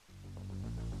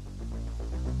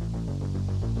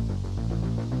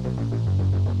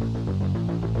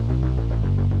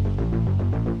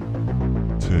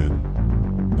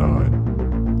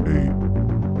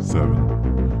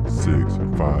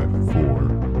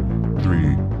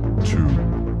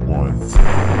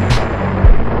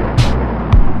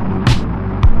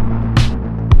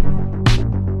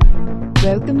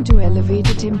Welcome to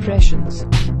Elevated Impressions.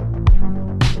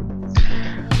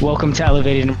 Welcome to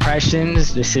Elevated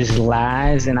Impressions. This is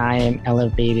Laz, and I am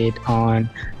elevated on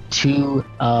two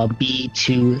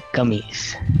B2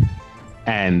 gummies.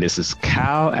 And this is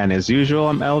Cal, and as usual,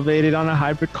 I'm elevated on a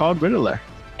hybrid called Riddler.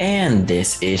 And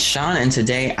this is Sean, and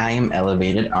today I am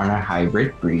elevated on a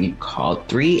hybrid breed called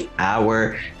 3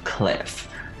 Hour Cliff.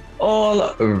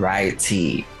 All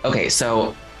righty. Okay,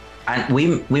 so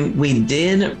we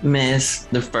did miss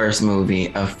the first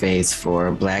movie of Phase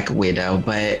 4, Black Widow,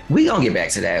 but we gonna get back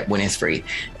to that when it's free.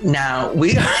 Now,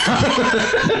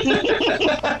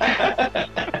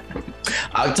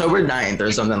 October 9th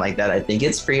or something like that. I think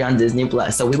it's free on Disney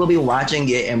Plus. So we will be watching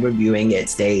it and reviewing it.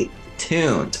 Stay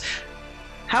tuned.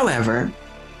 However,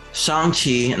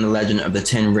 Shang-Chi and the Legend of the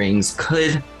Ten Rings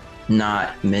could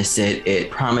not miss it.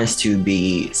 It promised to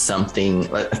be something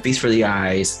like a feast for the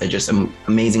eyes, just an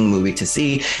amazing movie to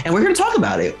see. And we're going to talk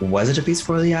about it. Was it a feast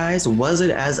for the eyes? Was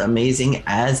it as amazing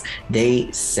as they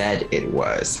said it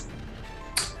was?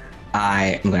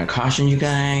 I am going to caution you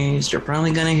guys, you're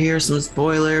probably going to hear some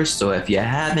spoilers. So if you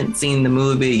haven't seen the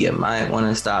movie, you might want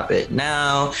to stop it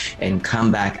now and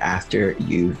come back after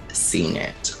you've seen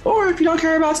it. Or if you don't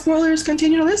care about spoilers,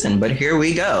 continue to listen. But here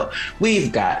we go.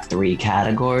 We've got 3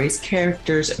 categories: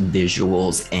 characters,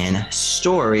 visuals, and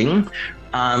story.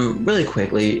 Really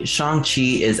quickly, Shang-Chi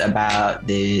is about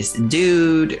this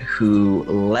dude who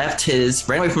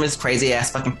ran away from his crazy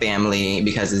ass fucking family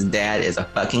because his dad is a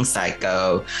fucking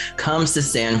psycho, comes to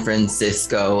San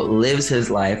Francisco, lives his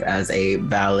life as a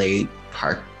valet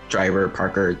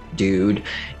parker dude,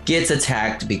 gets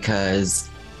attacked because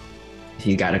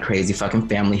he got a crazy fucking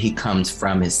family he comes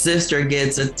from. His sister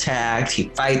gets attacked. He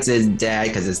fights his dad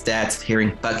because his dad's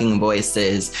hearing fucking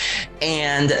voices.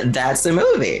 And that's the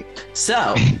movie.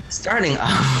 So, starting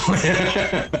off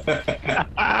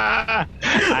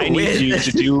I need you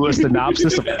to do a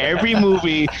synopsis of every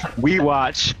movie we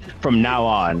watch from now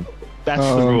on. That's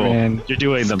the rule. Man. You're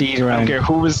doing them. I don't care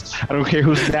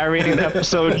who's narrating the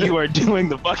episode. You are doing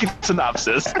the fucking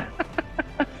synopsis.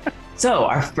 So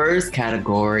our first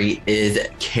category is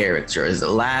characters.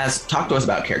 Laz, talk to us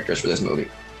about characters for this movie.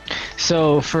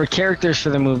 So for characters for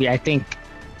the movie, I think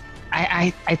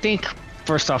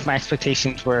first off, my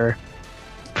expectations were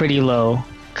pretty low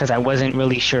because I wasn't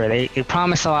really sure. They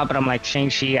promised a lot, but I'm like,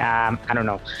 Shang-Chi, I don't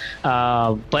know.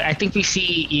 But I think we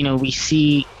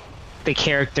see the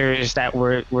characters that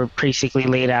were basically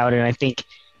laid out, and I think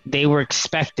they were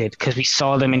expected because we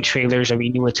saw them in trailers and we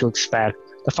knew what to expect.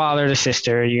 The father, the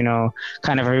sister,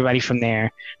 kind of everybody from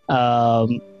there.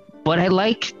 But I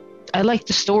like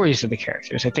the stories of the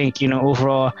characters. I think,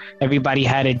 overall, everybody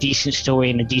had a decent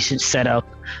story and a decent setup.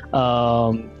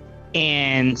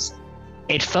 And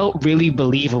it felt really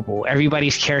believable.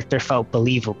 Everybody's character felt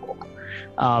believable.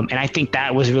 And I think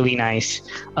that was really nice.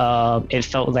 It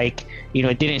felt like,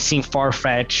 it didn't seem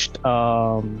far-fetched.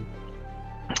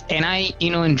 And I,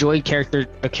 enjoyed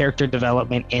the character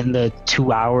development in the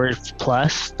 2 hours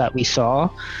plus that we saw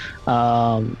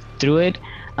through it.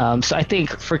 So I think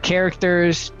for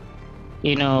characters,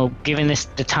 given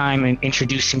the time and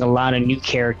introducing a lot of new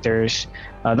characters,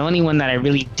 the only one that I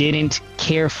really didn't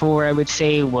care for, I would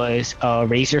say, was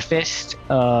Razor Fist.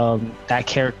 That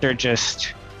character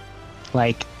just,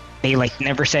 they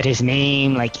never said his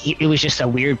name. It was just a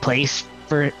weird place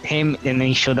for him, and then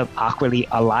he showed up awkwardly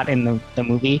a lot in the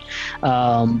movie.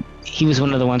 He was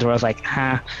one of the ones where I was like,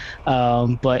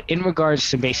 but in regards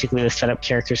to basically the setup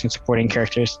characters and supporting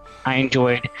characters, I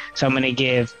enjoyed. So I'm going to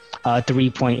give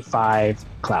 3.5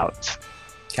 clouds.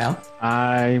 Cal?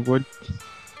 I would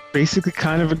basically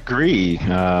kind of agree.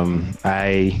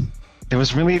 There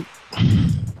was really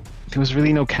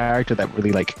no character that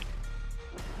really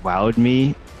wowed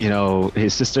me.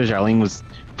 His sister Charlene was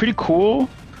pretty cool,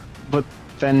 but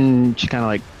then she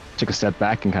kind of took a step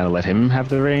back and kind of let him have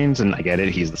the reins. And I get it,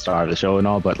 he's the star of the show and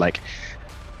all, but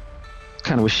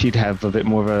kind of wish she'd have a bit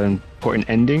more of an important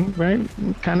ending, right?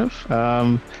 Kind of.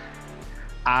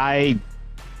 I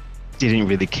didn't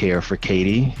really care for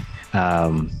Katie.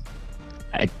 I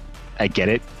get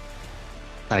it.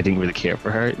 I didn't really care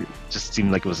for her. It just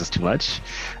seemed like it was just too much.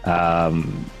 I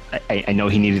know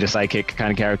he needed a sidekick kind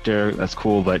of character. That's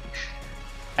cool, but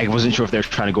I wasn't sure if they were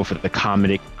trying to go for the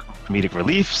comedic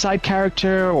relief side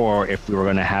character, or if we were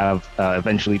going to have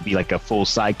eventually be a full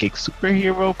sidekick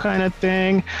superhero kind of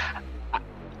thing.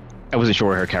 I wasn't sure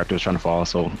where her character was trying to fall,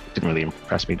 so it didn't really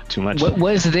impress me too much.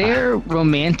 Was there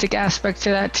romantic aspect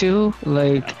to that too?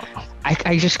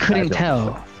 I just couldn't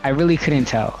tell. I really couldn't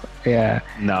tell. Yeah.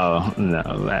 No,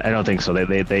 I don't think so.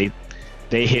 They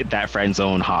they hit that friend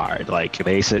zone hard. Like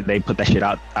they said, they put that shit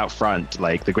out front.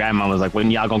 Like the grandma was like, "When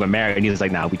y'all gonna get married?" And he was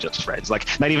like, "Nah, we just friends."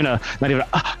 Like not even a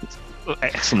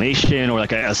exclamation or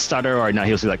like a stutter or no.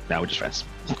 He was like, "Nah, we're just friends."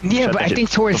 Yeah, Shut but that I shit. think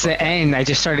towards the end, I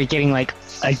just started getting like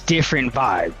a different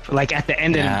vibe. Like at the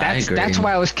end, Yeah, I and agree. that's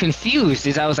why I was confused.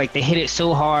 Is I was like, they hit it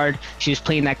so hard. She was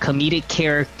playing that comedic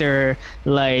character,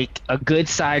 like a good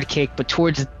sidekick. But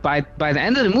towards by the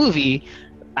end of the movie,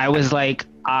 I was like,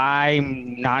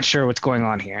 I'm not sure what's going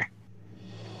on here.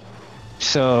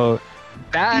 So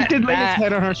He that did lay his that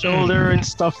head on her shoulder and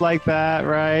stuff like that,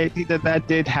 right? That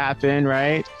did happen,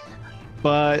 right?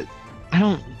 But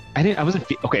I wasn't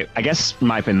okay. I guess in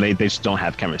my opinion, they just don't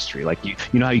have chemistry. Like you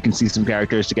know how you can see some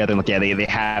characters together and like, yeah, they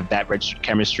have that registered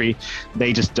chemistry.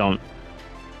 They just don't.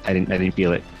 I didn't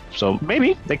feel it. So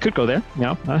maybe they could go there. You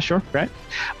know, sure, right?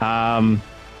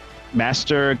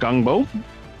 Master Gungbo,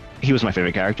 he was my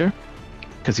favorite character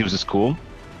because he was just cool.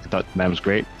 I thought that was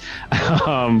great.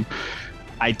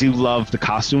 I do love the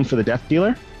costume for the Death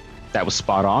Dealer. That was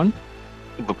spot on.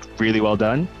 It looked really well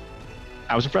done.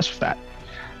 I was impressed with that.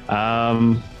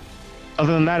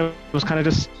 Other than that, it was kind of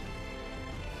just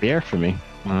there for me.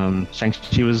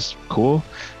 Shang-Chi was cool.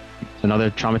 Another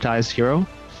traumatized hero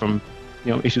from,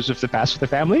 issues with the past with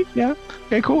the family. Yeah.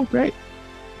 Okay, cool. Great.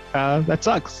 That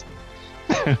sucks.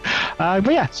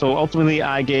 But yeah, so ultimately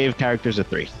I gave characters a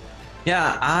 3.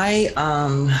 Yeah, I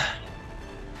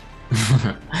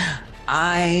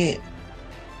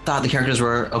thought the characters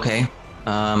were okay.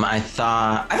 I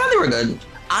thought they were good.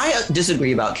 I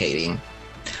disagree about Katie.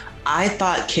 I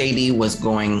thought Katie was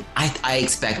going. I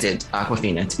expected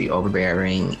Aquafina to be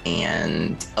overbearing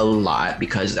and a lot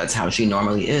because that's how she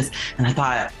normally is. And I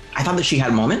thought that she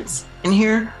had moments in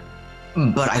here,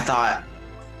 but I thought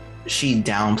she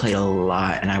downplayed a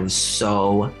lot, and I was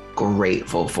so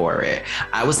grateful for it.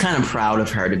 I was kind of proud of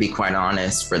her, to be quite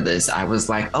honest, for this. I was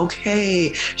like,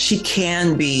 okay, she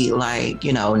can be like,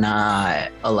 not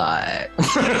a lot.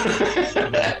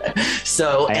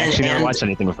 So I actually never watched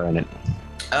anything with her in it.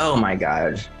 Oh my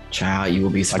God, child, you will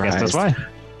be I surprised. guess that's why.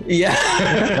 Yeah.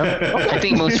 I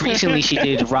think most recently she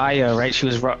did Raya, right? She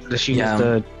was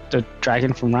the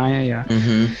dragon from Raya, yeah.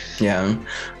 Mm-hmm. Yeah.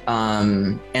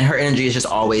 And her energy is just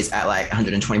always at like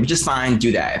 120, which is fine.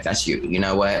 Do that if that's you. You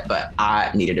know what? But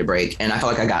I needed a break, and I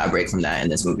felt like I got a break from that in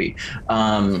this movie.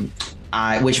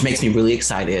 Which makes me really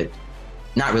excited.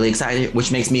 Not really excited,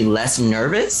 which makes me less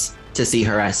nervous to see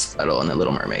her as Scuttle in The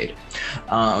Little Mermaid.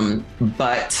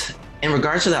 But in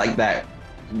regards to that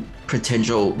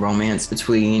potential romance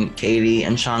between Katie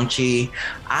and Shang-Chi,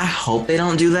 I hope they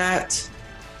don't do that.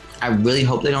 I really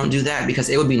hope they don't do that, because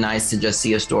it would be nice to just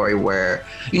see a story where,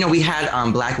 we had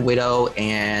Black Widow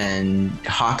and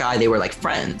Hawkeye, they were like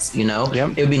friends, Yep.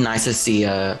 It would be nice to see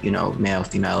a,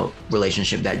 male-female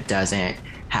relationship that doesn't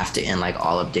have to end like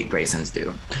all of Dick Grayson's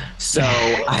do. So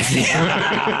I think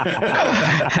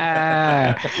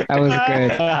that was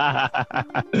good.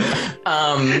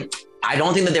 I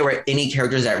don't think that there were any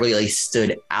characters that really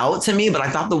stood out to me, but I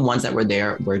thought the ones that were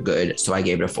there were good, so I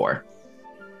gave it a 4.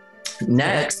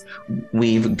 Next,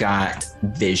 we've got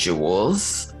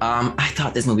visuals. I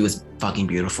thought this movie was fucking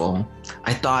beautiful.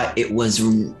 I thought it was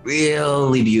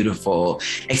really beautiful,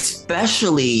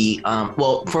 especially,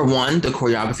 for one, the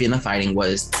choreography and the fighting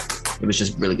was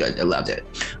just really good. I loved it.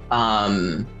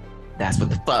 That's what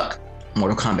the fuck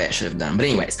Mortal Kombat should have done. But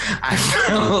anyways, I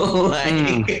felt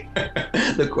like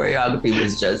the choreography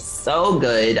was just so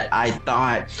good. I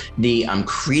thought the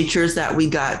creatures that we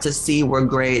got to see were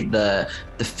great. The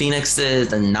phoenixes,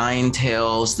 the nine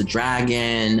tails, the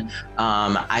dragon.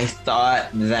 I thought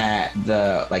that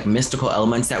the mystical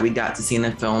elements that we got to see in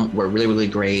the film were really, really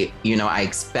great. I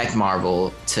expect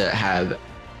Marvel to have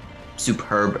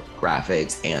superb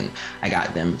graphics, and I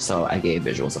got them, so I gave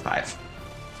visuals a 5.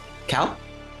 Cal?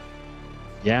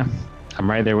 Yeah, I'm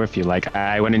right there with you. Like,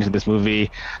 I went into this movie,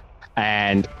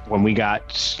 and when we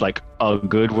got like a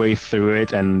good way through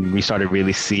it and we started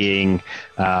really seeing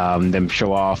them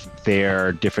show off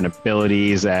their different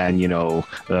abilities and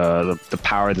the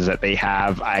powers that they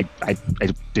have, I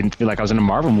didn't feel like I was in a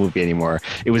Marvel movie anymore.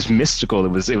 It was mystical. It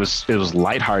was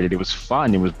lighthearted. It was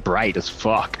fun. It was bright as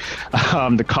fuck.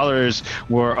 The colors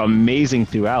were amazing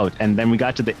throughout, and then we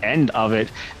got to the end of it,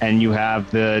 and you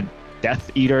have the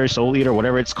Death Eater, Soul Eater,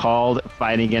 whatever it's called,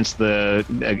 fighting against the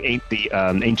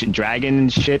ancient dragon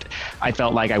and shit. I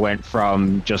felt like I went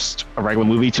from just a regular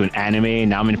movie to an anime.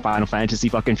 Now I'm in Final Fantasy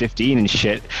fucking 15 and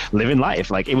shit, living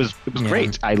life. Like, it was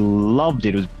great. I loved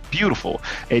it. It was beautiful.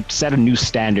 It set a new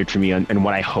standard for me, and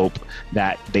what I hope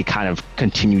that they kind of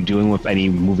continue doing with any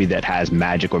movie that has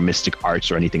magic or mystic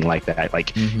arts or anything like that.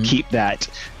 Like, keep that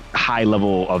high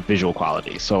level of visual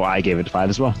quality. So I gave it a 5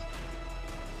 as well.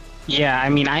 Yeah, I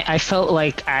mean, I felt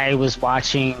like I was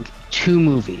watching two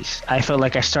movies. I felt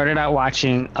like I started out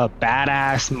watching a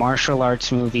badass martial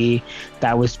arts movie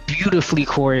that was beautifully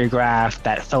choreographed,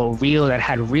 that felt real, that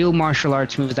had real martial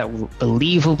arts moves that were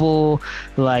believable,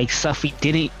 like stuff we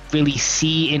didn't really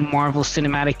see in Marvel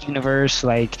Cinematic Universe.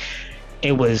 Like,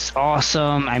 it was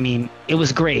awesome. I mean, it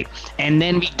was great. And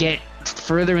then we get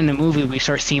further in the movie, we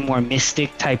start seeing more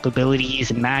mystic type abilities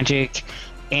and magic.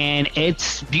 And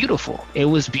it's beautiful. It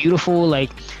was beautiful.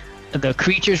 Like, the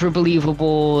creatures were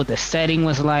believable. The setting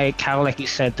was like you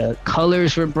said, the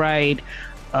colors were bright.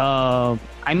 I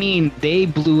mean, they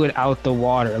blew it out the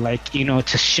water. Like, you know,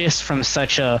 to shift from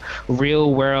such a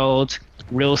real world,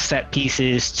 real set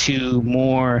pieces to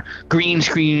more green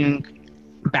screen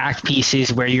back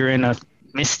pieces where you're in a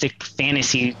mystic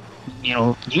fantasy, you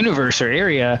know, universe or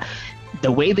area.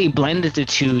 The way they blended the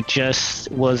two just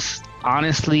was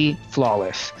honestly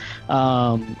flawless.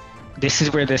 This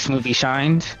is where this movie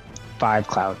shined. 5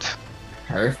 clouds.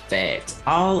 Perfect.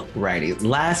 Alrighty.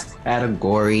 Last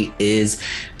category is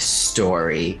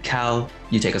story. Cal,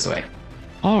 you take us away.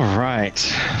 All right.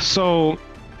 So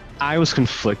I was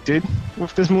conflicted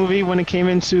with this movie when it came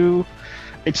into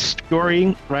its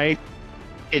story, right?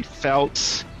 It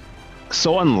felt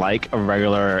so unlike a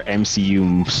regular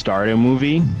MCU starter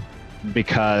movie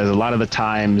because a lot of the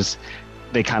times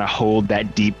they kind of hold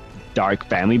that deep, dark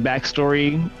family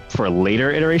backstory for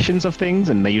later iterations of things,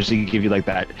 and they usually give you like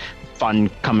that fun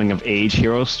coming of age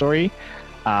hero story.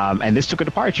 And this took a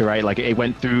departure, right? Like, it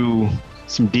went through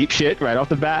some deep shit right off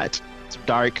the bat, some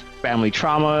dark family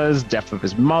traumas, death of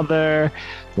his mother,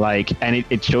 like, and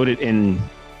it showed it in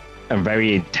a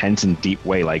very intense and deep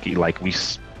way. Like we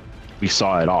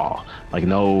saw it all. Like,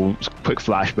 no quick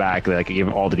flashback, like, it gave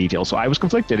all the details. So I was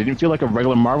conflicted. It didn't feel like a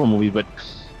regular Marvel movie, but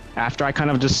after I kind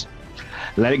of just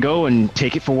let it go and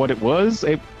take it for what it was,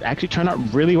 it actually turned out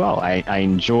really well. I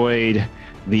enjoyed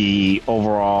the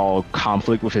overall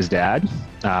conflict with his dad.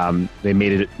 They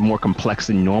made it more complex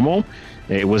than normal.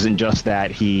 It wasn't just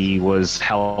that he was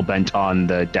hell-bent on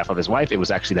the death of his wife. It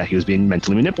was actually that he was being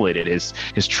mentally manipulated. His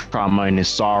trauma and his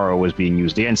sorrow was being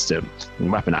used against him and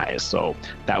weaponized. So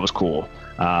that was cool.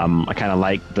 I kind of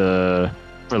liked the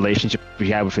relationship he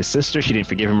had with his sister. She didn't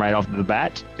forgive him right off the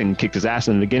bat and kicked his ass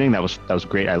in the beginning. That was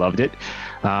great. I loved it.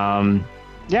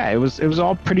 Yeah, it was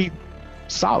all pretty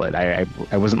solid. I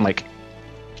wasn't like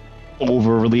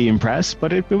overly impressed,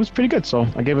 but it was pretty good. So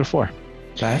I gave it a 4.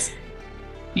 Guys?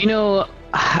 You know,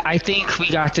 I think we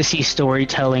got to see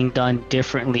storytelling done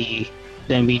differently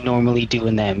than we normally do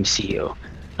in the MCU.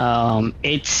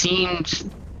 It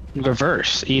seemed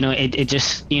reverse. You know, it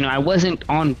just, you know, I wasn't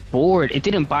on board. It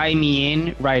didn't buy me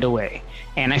in right away.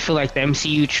 And I feel like the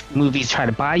MCU movies try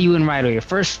to buy you in right away.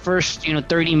 First, you know,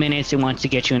 30 minutes, it wants to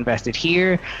get you invested.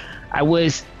 Here,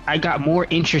 I got more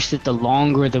interested the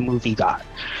longer the movie got.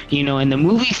 You know, and the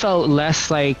movie felt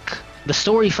less like, the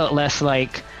story felt less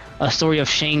like a story of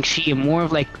Shang-Chi and more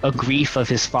of like a grief of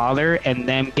his father and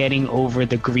them getting over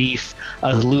the grief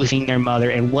of losing their mother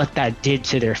and what that did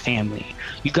to their family.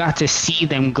 You got to see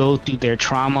them go through their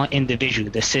trauma individually,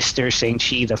 the sister,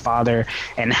 Shang-Chi, the father,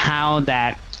 and how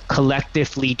that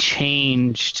collectively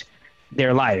changed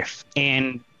their life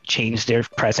and changed their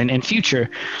present and future.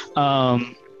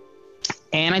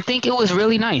 And I think it was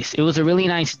really nice. It was a really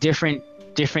nice different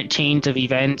change of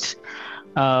events.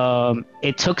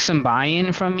 It took some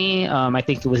buy-in from me. I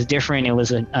think it was different. It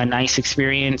was a nice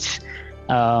experience.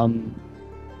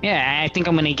 Yeah, I think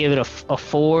I'm going to give it a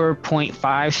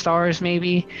 4.5 stars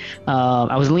maybe.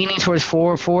 I was leaning towards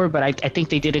 4, but I think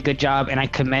they did a good job, and I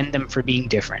commend them for being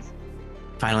different.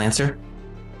 Final answer?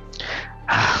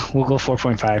 We'll go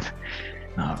 4.5.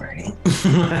 Alrighty.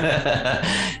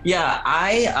 Yeah,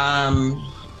 I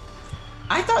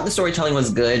thought the storytelling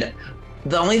was good.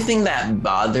 The only thing that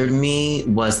bothered me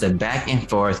was the back and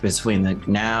forth between the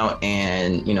now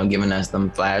and, you know, giving us them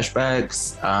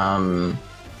flashbacks.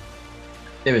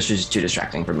 It was just too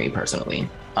distracting for me personally.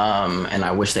 And I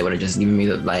wish they would have just given me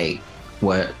the, like,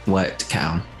 what,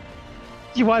 Cal?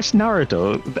 You watched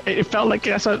Naruto. It felt like,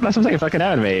 that's what I'm saying, like an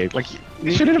anime. Like,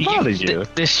 it shouldn't have bothered you.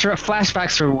 The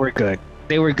flashbacks were good.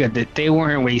 They were good. They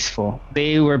weren't wasteful.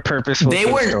 They were purposeful. They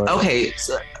weren't. Okay,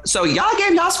 so y'all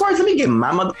gave y'all scores. Let me give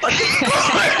my motherfucking score.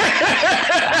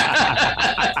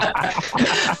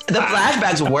 The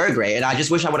flashbacks were great, and I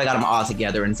just wish I would have got them all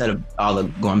together instead of all the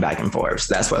going back and forth.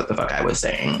 So that's what the fuck I was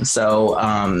saying. So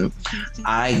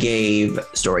I gave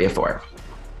story a 4.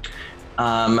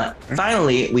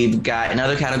 Finally, we've got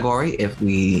another category if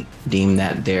we deem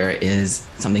that there is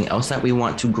something else that we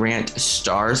want to grant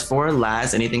stars for.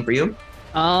 Laz, anything for you?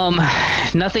 Um,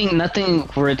 nothing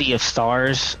worthy of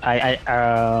stars. But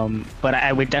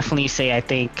I would definitely say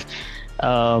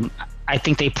um, I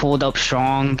think they pulled up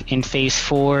strong in Phase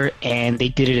Four, and they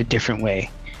did it a different way.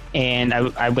 And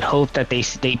I would hope that they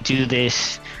do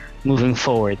this moving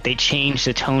forward. They change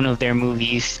the tone of their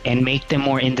movies and make them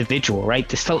more individual, right?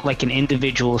 This felt like an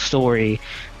individual story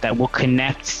that will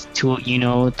connect to,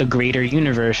 the greater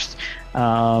universe.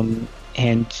 And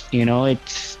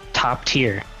it's top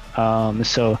tier.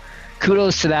 So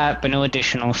kudos to that, but no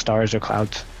additional stars or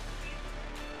clouds.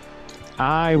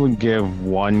 I would give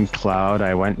one cloud.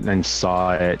 I went and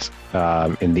saw it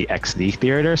in the XD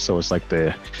theater, so it's like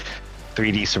the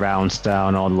 3D surround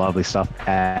sound, all the lovely stuff,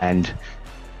 and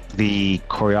the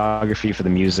choreography for the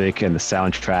music and the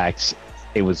soundtracks.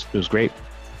 It was great.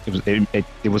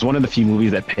 It was one of the few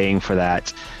movies that paying for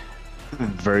that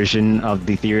version of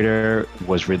the theater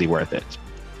was really worth it.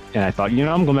 And I thought,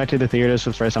 I'm going back to the theaters for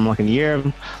the first time in like a year.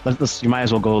 You might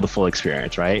as well go the full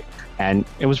experience, right? And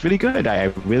it was really good. I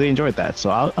really enjoyed that. So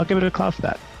I'll give it a cloud for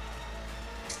that.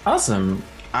 Awesome.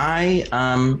 I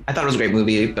thought it was a great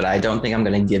movie, but I don't think I'm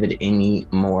going to give it any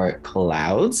more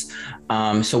clouds.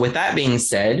 So with that being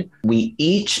said, we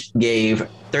each gave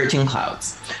 13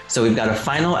 clouds. So we've got a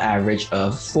final average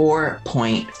of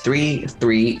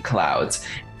 4.33 clouds.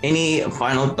 Any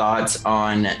final thoughts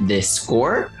on this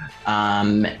score?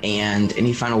 And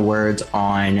any final words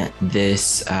on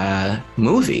this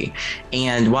movie?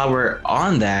 And while we're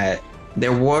on that,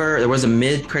 there was a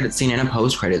mid-credit scene and a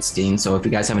post-credit scene. So if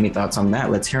you guys have any thoughts on that,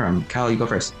 let's hear them. Cal, you go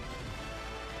first.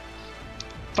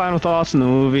 Final thoughts on the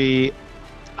movie.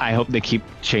 I hope they keep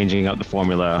changing up the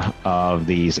formula of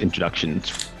these introductions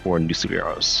for new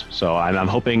superheroes. So I'm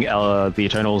hoping the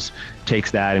Eternals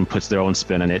takes that and puts their own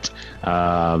spin on it,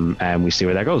 and we see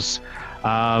where that goes.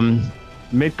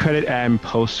 Mid-credit and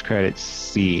post-credit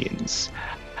scenes.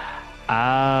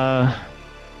 They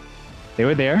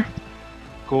were there.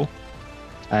 Cool.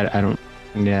 I don't.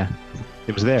 Yeah,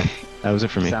 it was there. That was it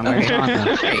for me. Sound like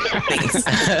fun. Great, thanks.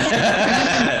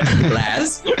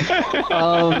 Laz?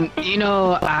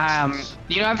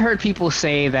 I've heard people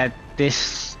say that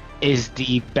this is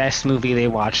the best movie they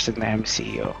watched in the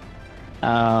MCU.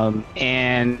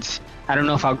 And I don't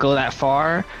know if I'll go that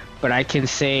far, but I can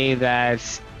say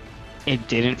that it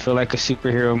didn't feel like a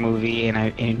superhero movie, and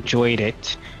I enjoyed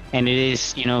it. And it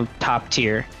is, top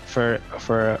tier for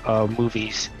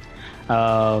movies.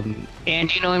 And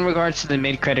in regards to the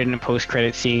mid-credit and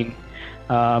post-credit scene,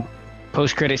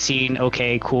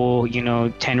 okay, cool.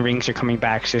 10 rings are coming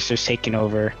back, Sister's taking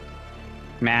over.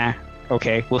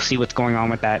 Okay, we'll see what's going on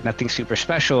with that. Nothing super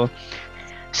special.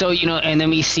 So and then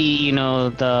we see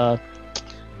the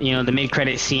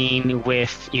mid-credit scene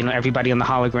with everybody on the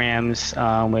holograms,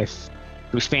 with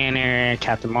Bruce Banner,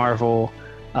 Captain Marvel.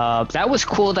 That was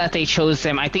cool that they chose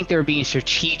them. I think they were being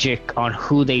strategic on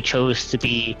who they chose to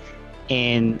be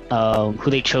in, who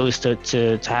they chose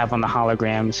to have on the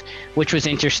holograms, which was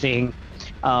interesting.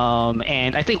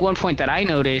 And I think one point that I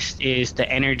noticed is the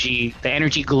energy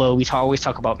glow. We always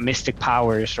talk about mystic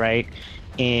powers, right?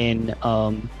 In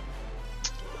the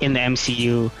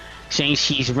MCU,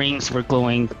 Shang-Chi's rings were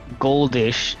glowing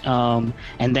goldish,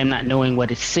 and them not knowing what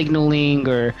it's signaling,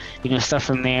 or stuff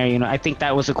from there. I think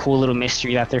that was a cool little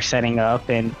mystery that they're setting up.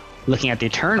 And looking at the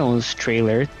Eternals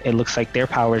trailer, it looks like their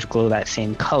powers glow that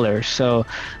same color. So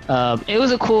it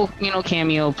was a cool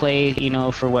cameo play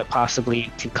for what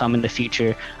possibly could come in the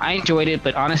future. I enjoyed it,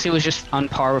 but honestly it was just on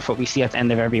par with what we see at the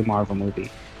end of every Marvel movie.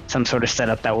 Some sort of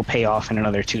setup that will pay off in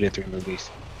another 2 to 3 movies.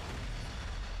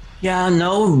 Yeah,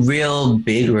 no real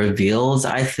big reveals,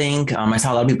 I think. I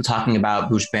saw a lot of people talking about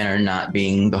Bruce Banner not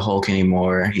being the Hulk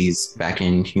anymore. He's back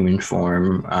in human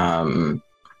form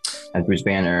as Bruce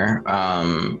Banner.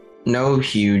 No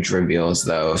huge reveals,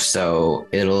 though. So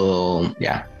they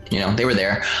were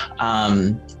there.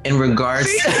 In regards...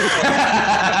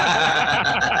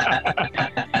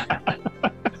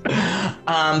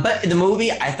 But the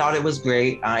movie, I thought it was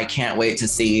great. I can't wait to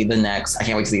see the next. I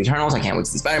can't wait to see Eternals. I can't wait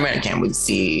to see Spider-Man. I can't wait to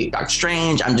see Doctor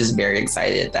Strange. I'm just very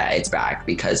excited that it's back,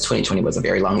 because 2020 was a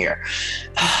very long year.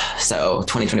 So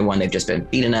 2021, they've just been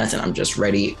beating us, and I'm just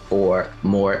ready for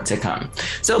more to come.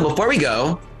 So before we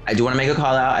go, I do want to make a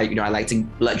call out. I like to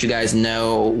let you guys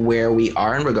know where we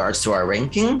are in regards to our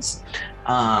rankings.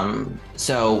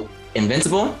 So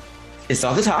Invincible is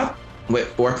still at the top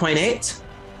with 4.8.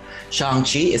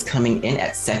 Shang-Chi is coming in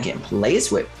at second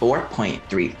place with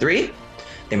 4.33.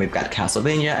 Then we've got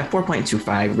Castlevania at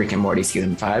 4.25, Rick and Morty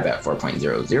Season 5 at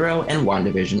 4.00, and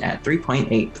WandaVision at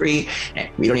 3.83. And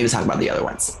we don't even talk about the other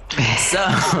ones. So...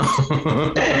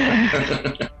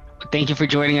 Thank you for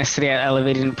joining us today at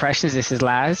Elevated Impressions. This is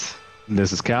Laz.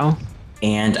 This is Cal.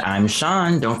 And I'm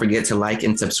Sean. Don't forget to like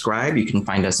and subscribe. You can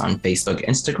find us on Facebook,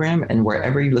 Instagram, and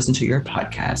wherever you listen to your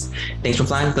podcast. Thanks for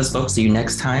flying with us, folks. See you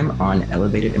next time on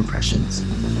Elevated Impressions.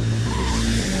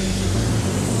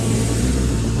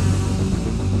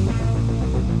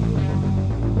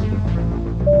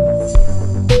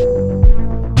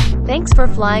 Thanks for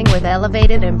flying with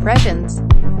Elevated Impressions.